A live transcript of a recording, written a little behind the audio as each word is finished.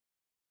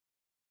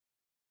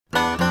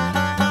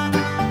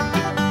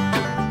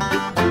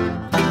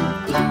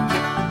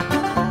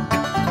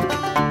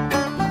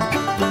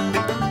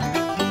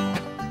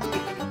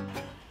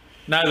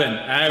Now then,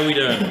 how are we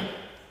doing?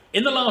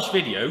 In the last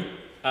video,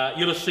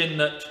 you'll have seen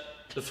that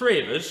the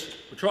three of us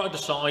were trying to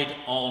decide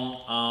on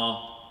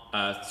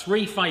our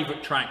three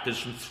favourite tractors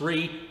from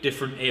three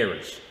different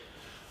eras.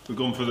 We've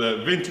gone for the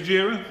vintage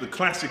era, the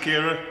classic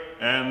era,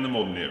 and the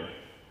modern era.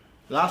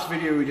 Last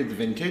video we did the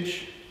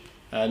vintage,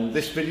 and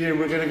this video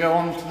we're going to go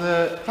on to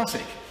the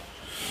classic.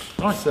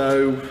 Right.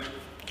 So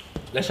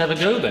let's have a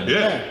go then.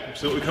 Yeah,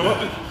 see what we come up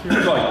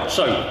with. Right,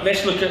 so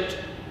let's look at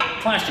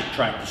classic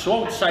tractors. So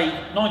I would say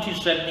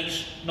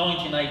 1970s,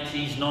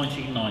 1980s,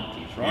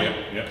 1990s, right?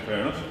 Yeah,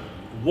 fair enough.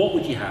 What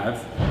would you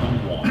have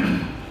and why?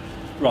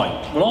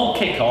 Right, well I'll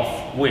kick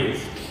off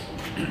with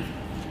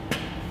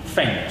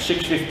Fendt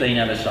 615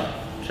 LSA,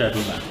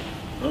 turbomatic.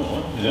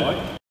 Oh, yeah.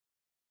 Right.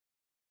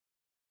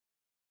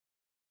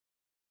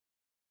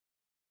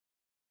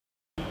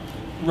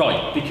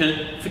 Right,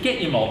 because forget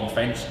your modern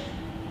Fendts,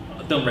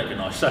 I don't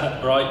recognise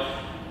that, right?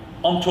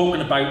 I'm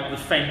talking about the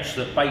Fendts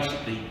that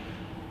basically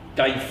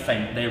gave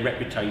Fendt their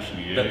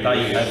reputation, that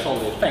they had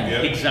solid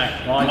Fendt,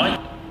 exactly, right?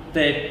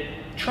 Their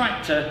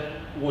tractor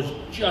was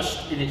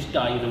just in its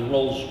day the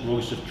Rolls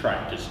Royce of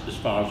tractors, as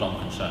far as I'm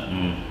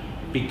concerned,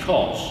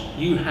 because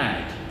you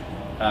had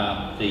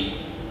the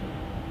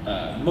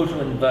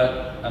Mutter and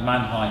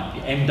Mannheim,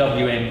 the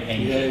MWM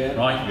engine,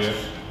 right? Yeah.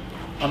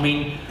 I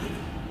mean,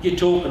 you're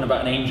talking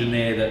about an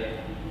engineer that,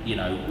 you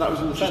know... that was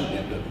in the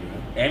Fendt,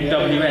 MWM.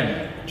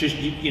 MWM, just,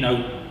 you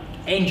know,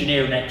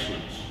 engineering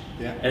excellence.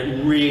 Yeah.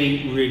 It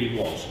really, really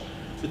was.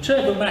 The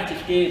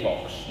turbomatic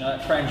gearbox, you know,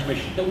 that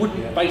transmission, that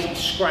wouldn't basically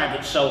scrab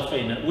itself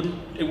in, and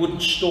it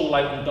wouldn't stall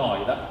out and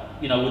die. That,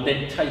 you know, would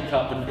then take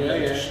up and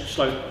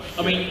slow.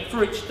 I mean,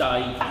 for its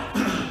day,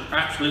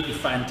 absolutely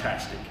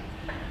fantastic.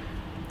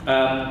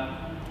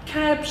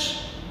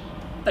 Cabs,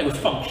 they were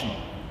functional.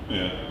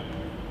 Yeah.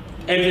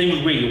 Everything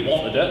was really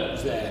wanted it,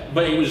 was there.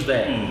 but it was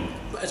there.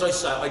 As I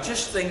say, I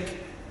just think,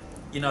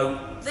 you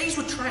know, these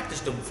were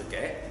tractors, don't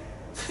forget,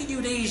 that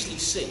you'd easily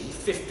see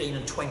 15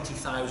 and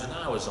 20,000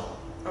 hours on.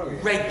 Oh,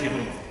 yeah.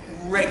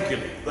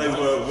 Regularly. They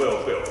were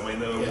well built. I mean,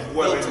 they were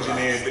well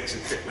engineered bits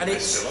of kit. And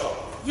it's still are.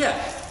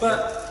 yeah,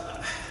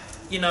 but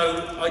you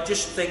know, I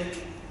just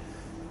think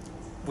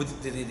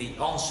with the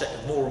onset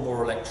of more and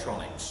more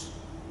electronics,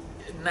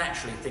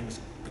 naturally things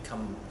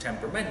become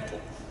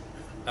temperamental.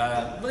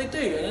 Well, they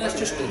do, and that's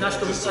just that's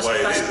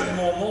the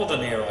more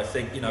modern era, I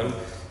think. You know,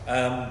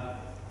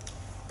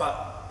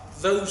 but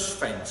those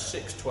Fendts,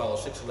 612,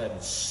 611,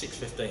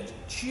 615s,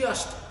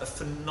 just a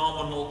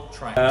phenomenal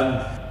track.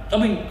 I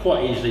mean,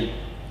 quite easily,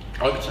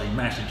 I could say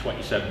Massey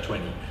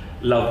 2720,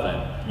 love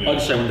them. I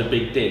could say one of the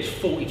big Diz,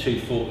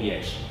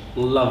 4240S,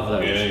 love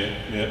those.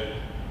 Yeah.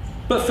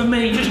 But for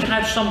me, just to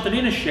have something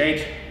in a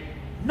shed,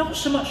 not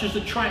so much as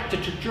the tractor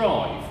to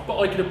drive, but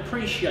I could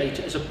appreciate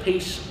it as a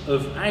piece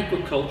of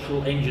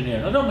agricultural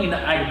engineering. I don't mean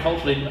that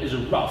agricultural is a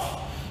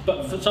rough,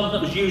 but for something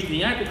that was used in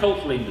the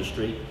agricultural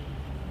industry,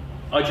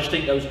 I just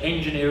think those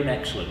engineering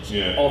excellence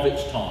of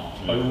its time.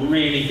 I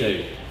really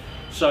do.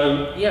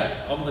 So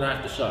yeah, I'm going to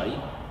have to say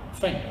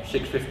Fendt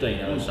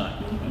 615. I would say.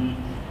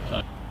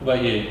 So, what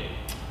about you?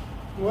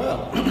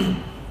 Well,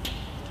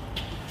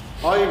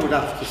 I would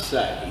have to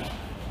say,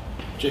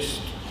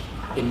 just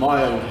in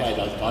my own head,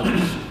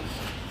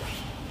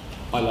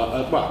 I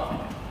like,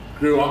 well,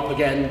 grew up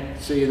again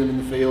seeing them in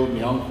the field.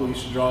 My uncle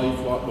used to drive,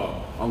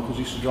 well, uncles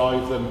used to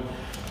drive them,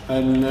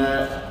 and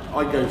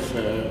I go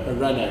for a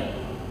Renault 15.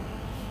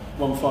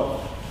 If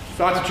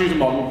I had to choose a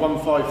model,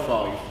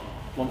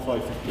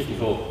 155,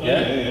 54.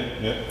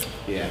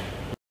 Yeah.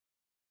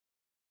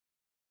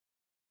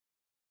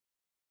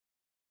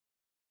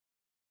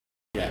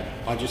 Yeah,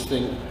 I just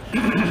think,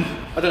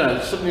 I don't know,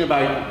 something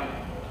about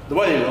the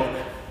way they look.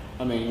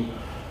 I mean,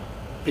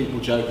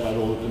 people joke about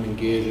all of them in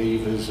gear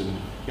levers and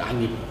you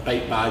hang your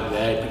bait bag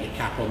there, put your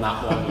cap on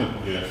that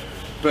one.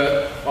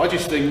 But I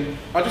just think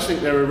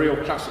they're a real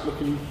classic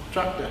looking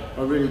tractor.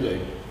 I really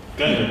do.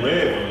 Going a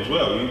rare one as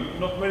well.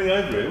 Not many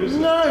over here, was it?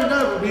 No.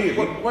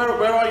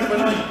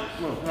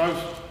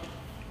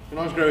 When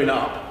I was growing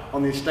up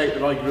on the estate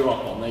that I grew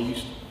up on,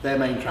 their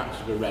main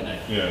tractors were Renault.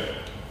 Yeah.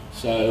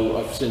 So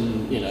I've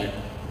seen, you know,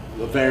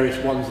 the various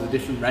ones of the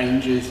different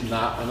ranges and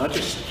that, and I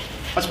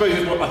suppose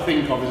it's what I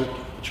think of as a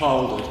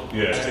childhood.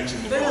 Yeah.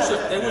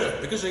 There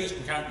was because of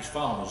Eastern Counties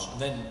farmers, and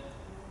then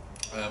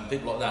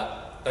people like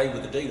that. They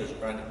were the dealers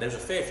around it. There was a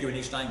fair few in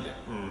East Anglia.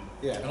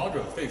 Yeah. And I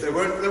drove a few. There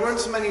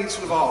weren't so many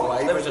sort of our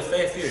way. There was a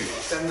fair few.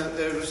 Then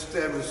there was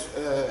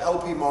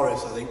LP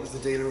Morris, I think, was the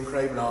dealer in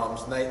Craven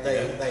Arms, and they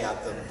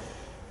had them.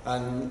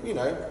 And you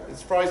know, it's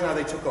surprising how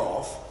they took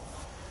off.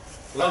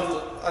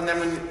 And then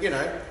when you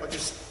know, they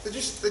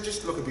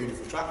just look a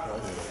beautiful tractor.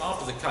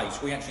 After the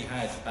case, we actually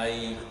had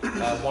a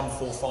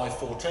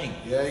 14514.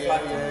 Yeah.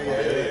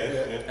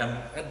 And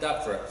had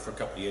that for a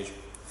couple of years.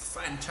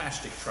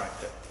 Fantastic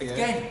tractor.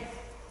 Again.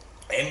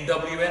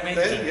 MWM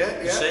engine,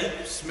 you see?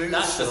 Smooth.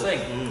 That's the thing.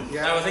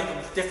 Now I think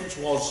the difference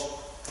was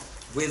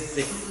with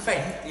the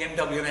Fendt, the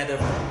MWM had an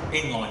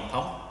inline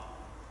pump,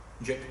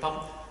 injector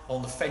pump.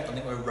 On the Fendt, I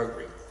think they were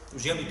rotary. It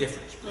was the only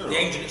difference. The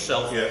engine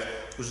itself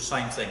was the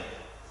same thing.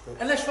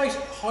 And let's face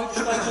it,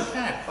 hydrostatic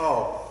cab.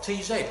 Oh,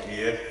 TZ. Yeah.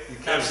 your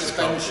cab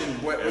suspension,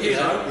 You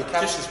know, your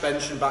cab just-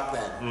 suspension back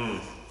then.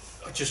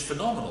 Just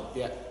phenomenal.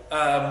 Yeah.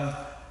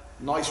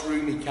 Nice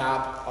roomy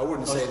cab. I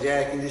wouldn't say the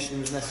air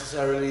conditioning was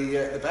necessarily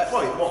the best.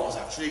 Well, it was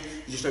actually.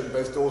 You just opened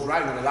both doors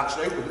round and it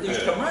actually opened. They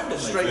used to come round,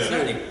 didn't they? Straight through.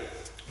 Exactly.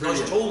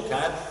 Nice tall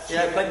cab.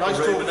 Yeah, plenty nice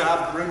of room tall in it.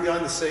 cab, room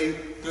behind the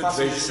seat, Good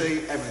passenger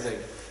vision. seat, everything.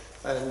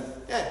 And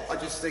yeah, I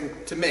just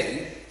think, to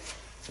me,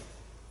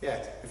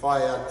 yeah, if I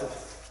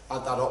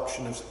had that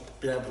option of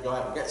being able to go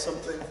out and get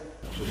something.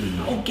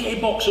 Oh,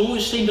 gearbox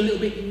always seemed a little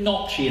bit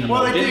notchy in a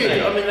Well, mode, they didn't did.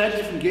 they? I mean, they had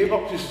different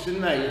gearboxes,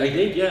 didn't they? They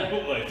did, yeah.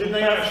 Didn't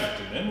they have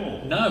in them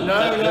or? No, No.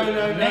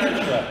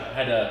 Netra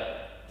had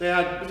a, They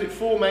had, was it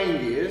 4 main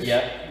gears?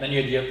 yeah, then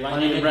you had your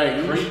And your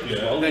range. creep as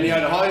Yeah. well. Then you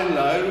had a high and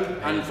low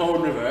and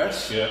forward and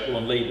reverse. Yeah. all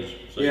on levers.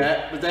 So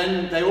Yeah, but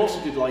then they also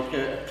did like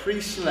a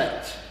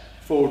pre-select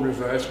forward and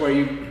reverse where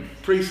you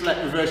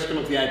pre-select reverse to come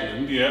up the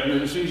headland. Yeah. And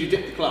then as soon as you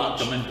dip the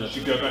clutch, come into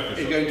Should go back.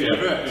 It'd go into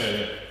reverse.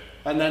 Yeah.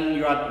 and then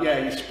you had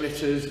your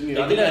splitters. And you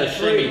They had, did have a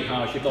three.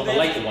 semi-power shift on the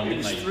later one, It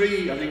didn't was they?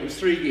 3. I think it was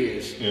 3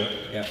 gears. Yeah.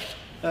 Yeah.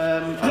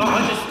 And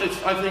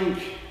I think,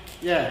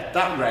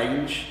 that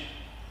range.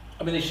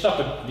 I mean, they stuck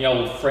with the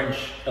old French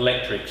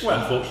electrics, Well,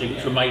 unfortunately,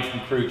 which were made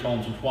from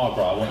croutons and foie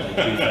gras, weren't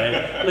they? To be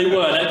fair? They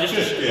were, they're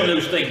just one of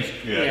those things.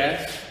 Yeah.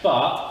 Yes.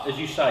 But, as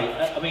you say,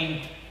 I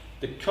mean,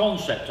 the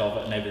concept of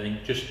it and everything,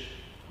 just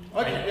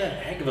a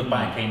heck of a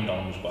back end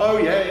on as well. Oh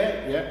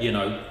yeah. You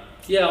know,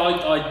 yeah,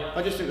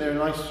 I just think they're a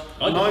nice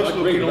I agree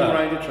looking with that.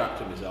 all-rounded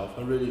tractor myself.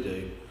 I really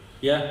do.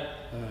 yeah,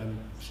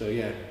 So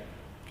yeah,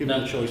 given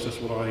No. the choice, that's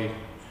what I.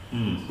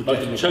 Would I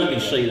can definitely totally go.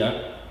 see that.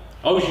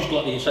 I always used to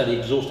like, you say, the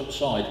exhaust up the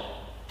side,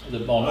 the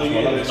bonnet. Oh, as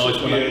well. yeah, That was that's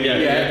nice one. it, yeah,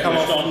 Yeah, come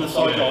off start from the on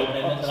side. and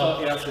then Off the up.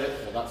 side, yeah, that's it.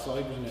 Well, that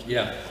side, wasn't it?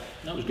 Yeah,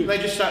 that was good. They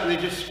just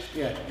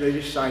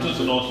sang. Just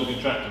a nice looking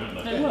tractor,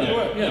 weren't they? They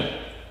were, yeah.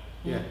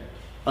 Yeah.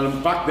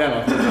 And back then,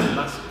 I thought they were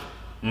massive.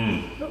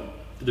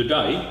 For the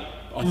day,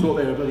 I thought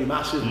they were bloody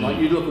massive. Like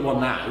you look at one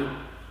now.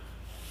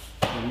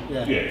 And,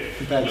 Yeah.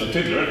 Compared It's a to.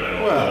 tickler, isn't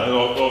it?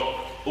 Well. Like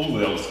all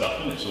the old stuff,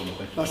 isn't it, sort of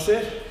thing? That's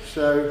it.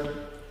 So,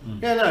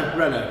 yeah, no,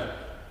 Renault.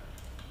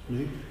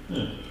 You?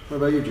 Yeah. What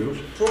about you, George?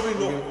 Probably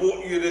not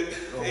what you'd. It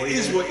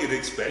is what you'd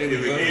expect. Here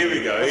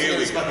we go.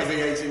 It's like a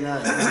V8 in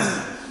there.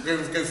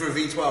 go for a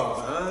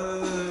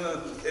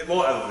V12. It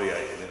might have a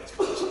V8 in it, I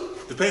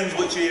suppose. Depends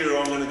which era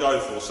I'm going to go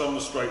for. Some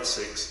are straight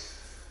 6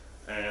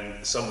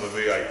 and some are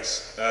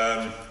V8s.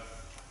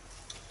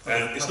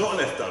 And it's not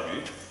an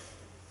FW,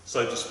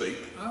 so to speak.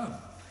 oh,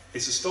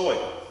 It's a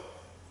Steiger.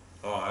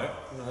 alright.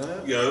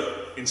 You know,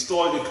 in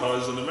Steiger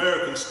colours, an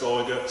American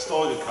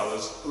Steiger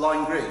colours,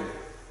 Lime green.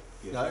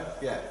 Yeah. No?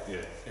 Yeah. yeah,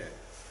 Yeah.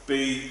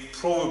 be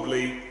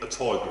probably a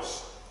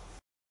Tigris.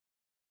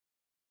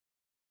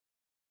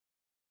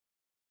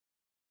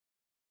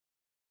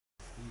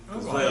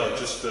 They are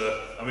just,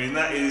 I mean,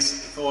 that is,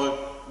 if my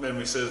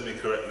memory serves me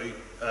correctly,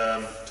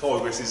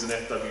 Tigris is an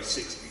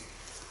FW60.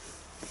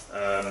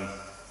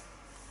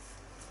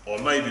 I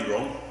may be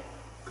wrong,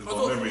 because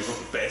my memory is not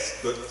the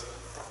best, but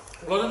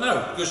Well, I don't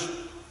know, because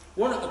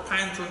one at the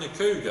Panther and the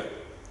Cougar,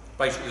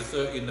 basically the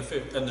 30 and the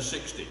 50 and the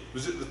 60.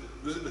 was it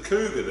the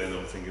Cougar then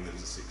I'm thinking it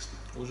was the 60?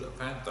 Or was it a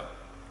Panther?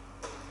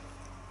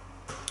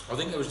 I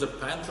think it was the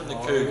Panther and the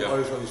I Cougar.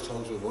 always want these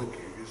times to avoid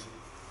cougars.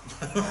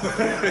 A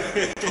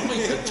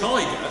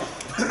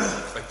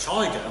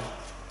Tiger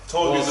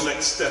Tiger's Was- the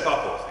next step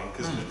up, I think,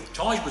 isn't it?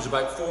 Tiger was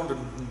about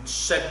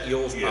 470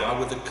 horsepower Yeah.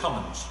 with the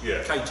Cummins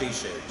Yeah. KT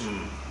series.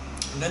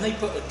 And then they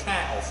put a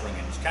cat offering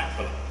in, it's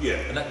Caterpillar. Yeah.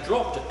 And that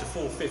dropped it to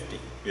 450,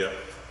 Yeah,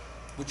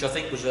 which I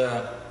think was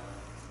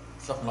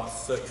something like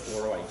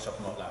 3408,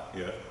 something like that.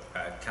 yeah.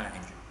 Cat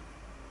engine.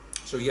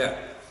 So yeah.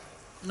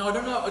 No, I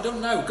don't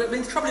know. I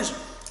mean, the trouble is,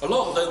 a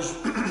lot of those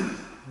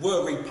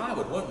were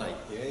repowered, weren't they?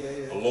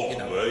 A lot You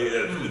know. were,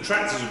 yeah. The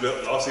tractors were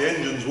built last, the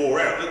engines wore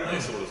out, didn't they,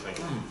 sort of thing.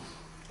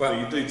 Well, So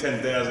you do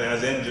 10,000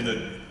 hours, the engine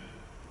would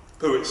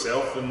poo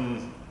itself,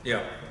 and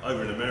yeah.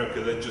 over in America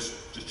they'd just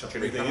chuck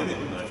anything in it,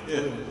 wouldn't they?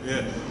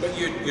 Yeah, yeah. But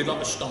you'd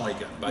like a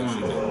Steiger,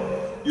 basically.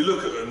 You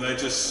look at them, they're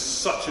just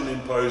such an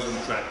imposing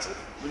tractor.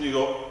 When you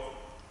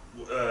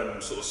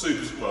got sort of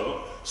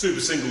super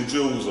single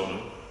jewels on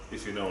them,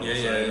 if you know what I'm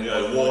saying. Yeah.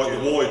 You know,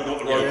 wide, not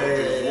the robot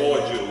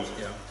jewels, wide jewels.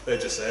 Yeah. They're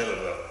just a hell of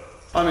a.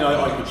 I mean,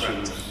 I could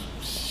choose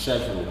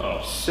several.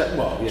 Oh.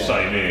 Well, yeah.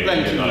 Same here,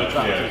 Plenty you know, of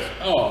tractors.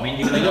 Oh, I mean,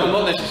 you I'm can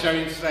not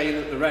necessarily saying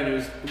that the Renault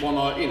is the one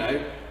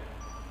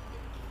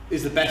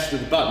is the best of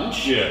the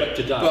bunch. Yeah. but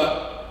today.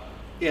 But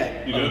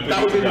yeah, You're gonna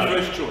that pick would be it the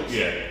today. first choice.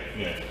 Yeah,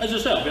 yeah. As I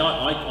said, I mean,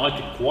 I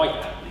could quite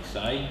happily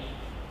say,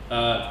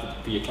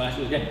 for your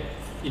classes, again,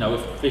 you know,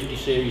 a 50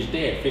 series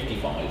deer,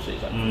 55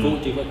 series, like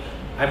 40,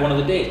 have one of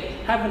the deers,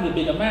 have one of the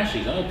bigger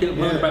masses. I know people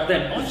moan about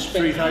them. I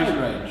spent 3,000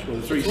 range, or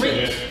the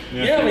 3.6.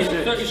 Yeah, I mean,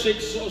 36.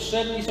 36, sort of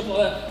 70, something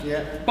like that.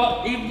 Yeah.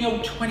 But even the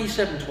old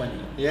 2720,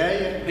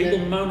 Yeah. people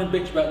moan and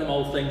bitch about them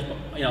old things, but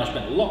you know, I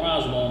spent a lot of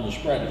hours on the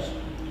spreaders,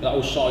 that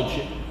old side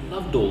shit,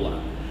 loved all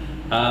that.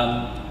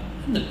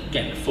 And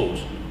again, the Ford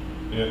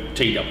Yeah.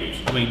 TWs.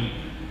 I mean,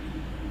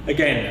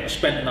 again, I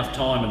spent enough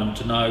time in them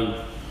to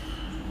know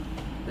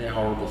They're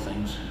horrible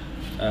things.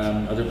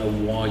 I don't know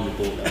why you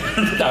bought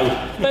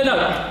that.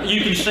 no,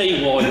 you can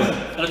see why.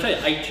 And I tell you,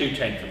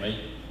 8210 for me.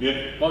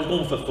 Yeah. I was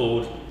going for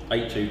Ford,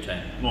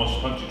 8210. Nice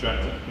punchy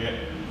tractor. Yeah.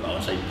 Well, I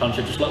say punch,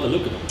 I just like the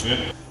look of them.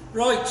 Yeah.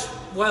 Right,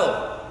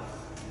 well,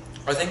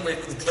 I think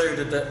we've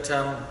concluded that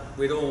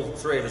we'd all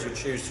three of us would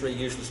choose 3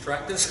 useless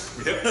tractors.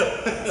 Yep.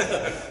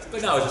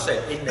 But no, as I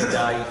said, in the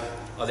day,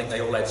 I think they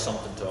all had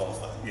something to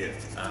offer. Yeah.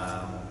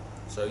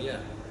 So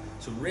yeah,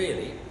 so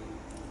really,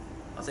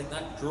 I think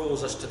that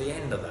draws us to the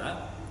end of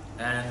that,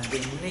 and we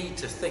need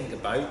to think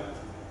about,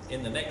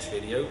 in the next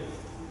video,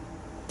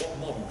 what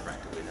modern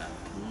tractor we'd have.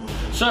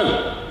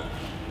 So,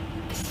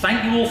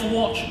 thank you all for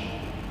watching,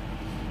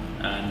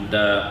 and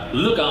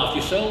look after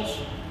yourselves.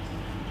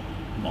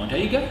 Mind how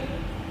you go.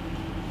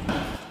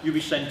 You'll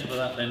be sent to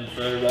that then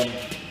for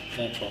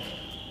next one.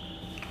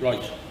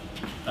 Right.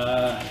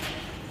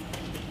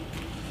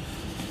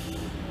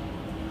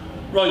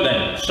 Right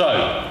then,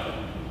 so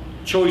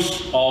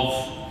choice of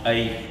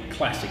a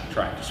classic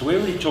tractor. So we're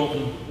really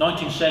talking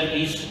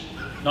 1970s,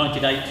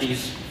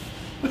 1980s.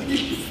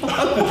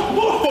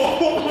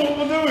 What am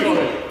I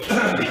doing?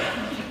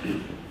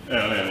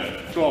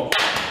 Yeah. Go on.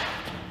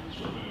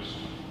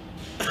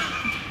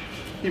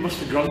 He must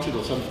have grunted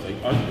or something.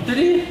 Did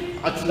he?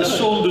 I don't The know.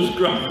 Saunders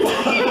grunt. Right.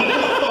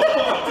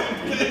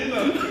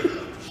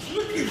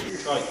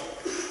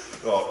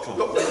 Right,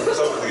 come on. Let's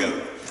have it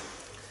together.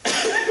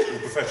 We're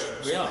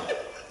professionals. We are.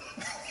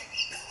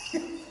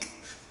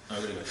 Oh,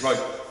 really good. Right.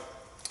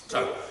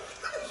 So.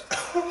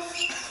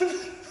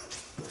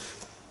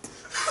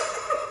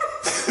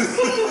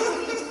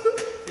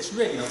 It's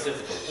really not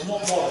difficult. And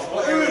what more?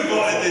 Who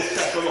invited this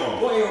chap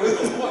along? What era we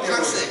got? What era?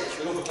 Classic.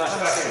 We got the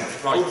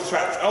classic. Right.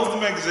 Hold the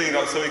magazine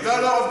up so we can... No,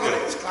 I've got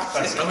it. It's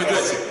classic. And we're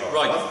good.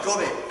 Right. I've got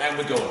it. And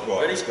we're going.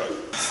 Right, Ready? let's go.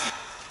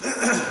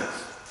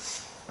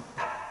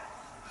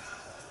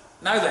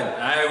 Now then,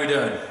 how are we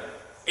doing?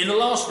 In the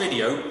last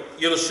video,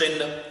 you'll have seen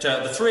that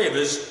the 3 of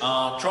us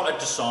are trying to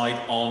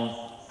decide on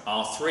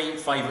our 3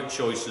 favourite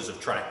choices of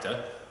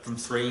tractor from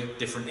 3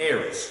 different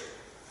eras.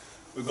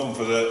 We've gone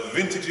for the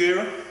vintage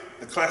era,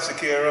 the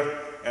classic era,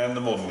 and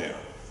the modern era.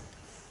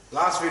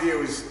 Last video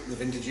was the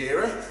vintage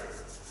era,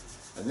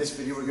 and this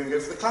video we're going to go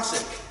for the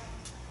classic.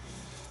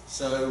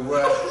 So,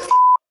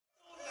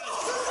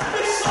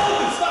 It's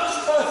Saunders! That was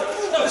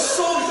perfect! That was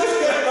Saunders!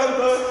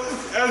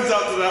 Hands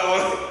up to that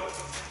one.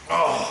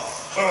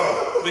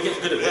 We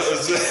get good at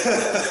this.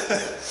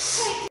 That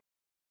was...